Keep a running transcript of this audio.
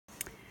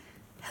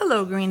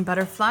Hello, green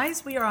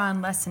butterflies. We are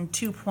on lesson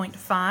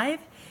 2.5.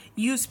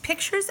 Use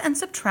pictures and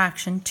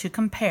subtraction to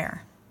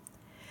compare.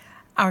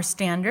 Our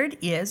standard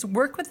is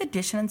work with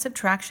addition and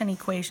subtraction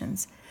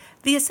equations.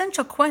 The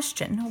essential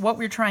question, what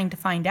we're trying to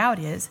find out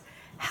is,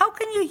 how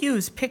can you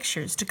use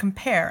pictures to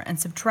compare and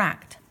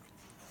subtract?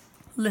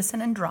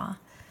 Listen and draw.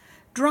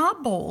 Draw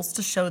bowls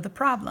to show the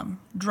problem.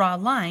 Draw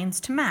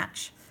lines to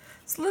match.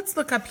 So let's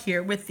look up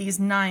here with these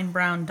 9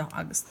 brown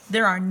dogs.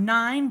 There are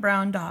 9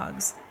 brown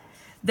dogs.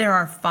 There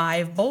are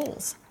 5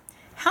 bowls.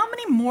 How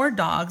many more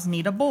dogs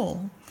need a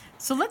bowl?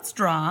 So let's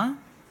draw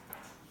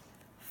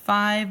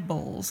 5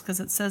 bowls because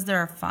it says there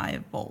are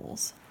 5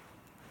 bowls.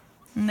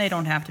 And they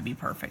don't have to be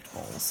perfect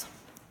bowls.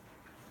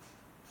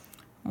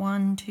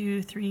 1,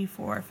 2, 3,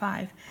 4,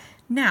 5.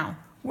 Now,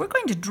 we're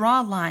going to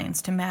draw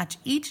lines to match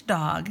each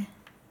dog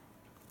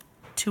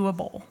to a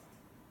bowl.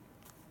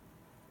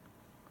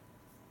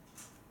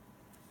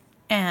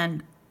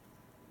 And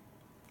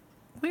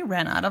we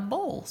ran out of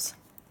bowls.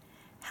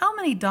 How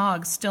many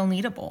dogs still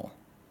need a bowl?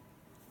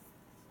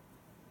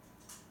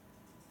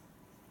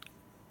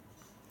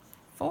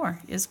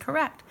 4 is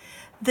correct.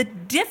 The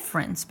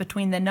difference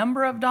between the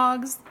number of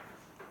dogs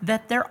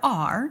that there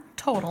are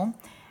total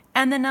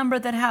and the number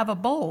that have a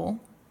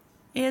bowl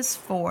is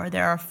 4.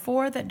 There are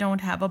 4 that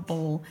don't have a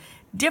bowl.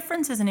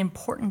 Difference is an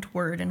important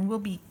word, and we'll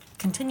be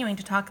continuing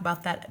to talk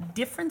about that.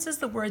 Difference is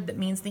the word that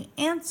means the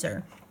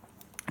answer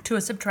to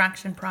a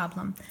subtraction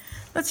problem.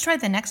 Let's try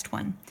the next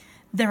one.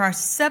 There are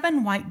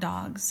 7 white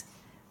dogs.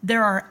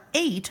 There are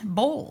 8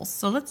 bowls.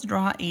 So let's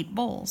draw 8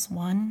 bowls.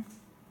 1,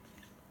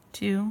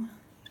 2,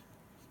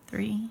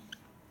 3,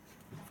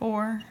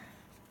 4,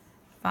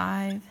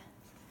 5,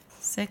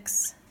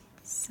 6,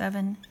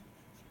 7,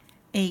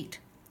 8.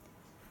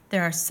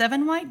 There are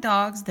 7 white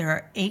dogs. There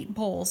are 8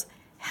 bowls.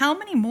 How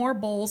many more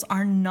bowls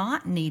are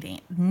not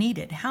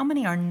needed? How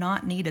many are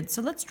not needed?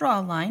 So let's draw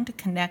a line to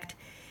connect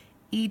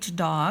each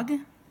dog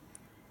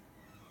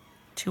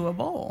to a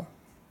bowl.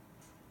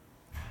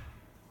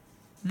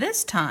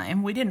 This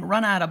time, we didn't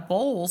run out of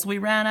bowls, we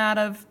ran out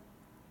of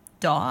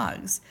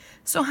dogs.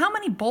 So how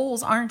many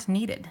bowls aren't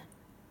needed?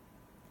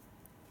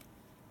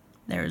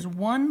 There's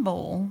 1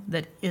 bowl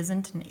that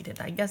isn't needed.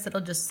 I guess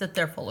it'll just sit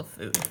there full of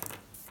food.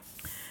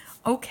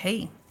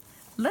 Okay,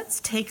 let's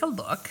take a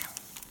look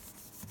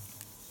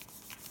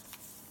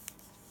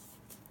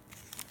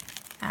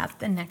at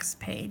the next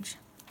page.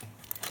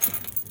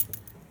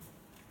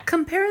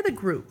 Compare the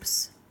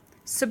groups.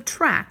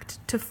 Subtract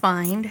to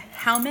find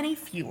how many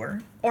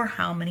fewer or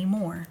how many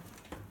more.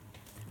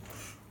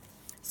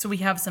 So we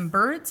have some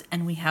birds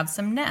and we have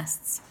some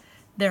nests.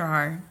 There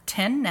are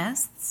 10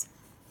 nests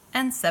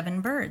and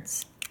 7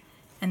 birds.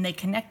 And they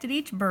connected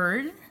each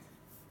bird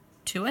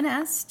to a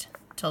nest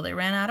till they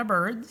ran out of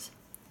birds.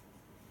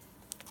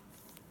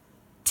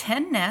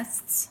 10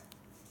 nests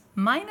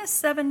minus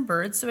 7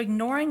 birds, so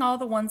ignoring all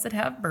the ones that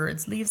have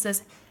birds, leaves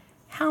us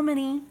how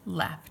many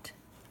left?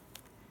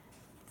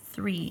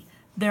 3.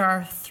 There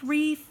are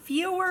 3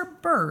 fewer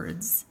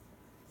birds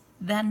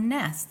than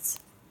nests.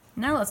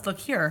 Now let's look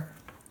here.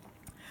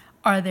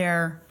 Are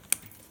there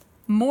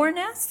more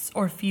nests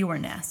or fewer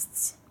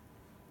nests?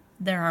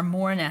 There are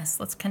more nests.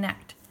 Let's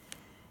connect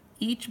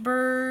each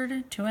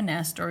bird to a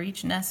nest or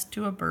each nest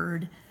to a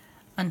bird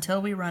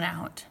until we run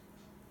out.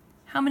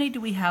 How many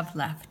do we have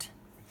left?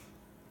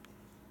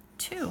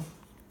 2.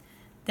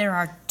 There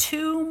are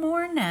 2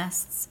 more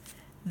nests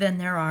than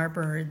there are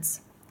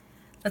birds.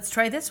 Let's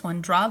try this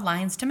one. Draw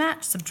lines to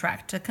match,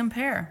 subtract to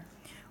compare.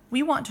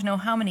 We want to know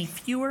how many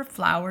fewer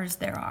flowers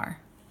there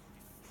are.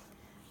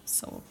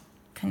 So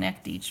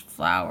connect each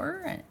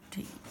flower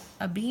to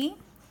a bee.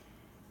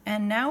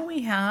 And now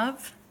we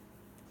have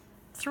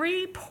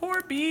 3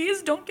 poor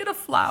bees don't get a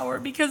flower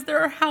because there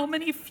are how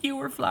many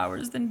fewer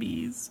flowers than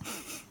bees?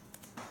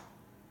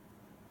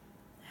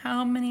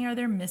 How many are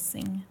there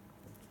missing?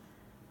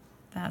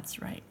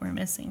 That's right, we're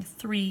missing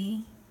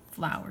 3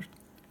 flowers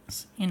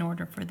in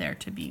order for there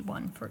to be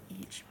 1 for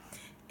each.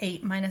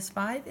 8 minus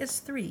 5 is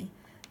 3.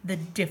 The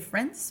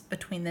difference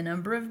between the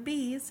number of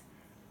bees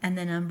and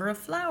the number of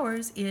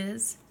flowers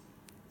is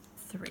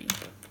 3.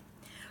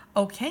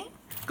 Okay,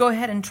 go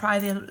ahead and try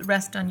the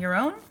rest on your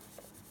own.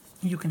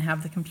 You can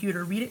have the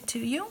computer read it to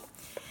you,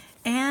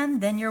 and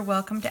then you're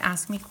welcome to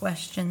ask me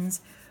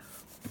questions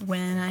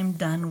when I'm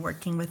done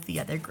working with the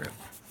other group.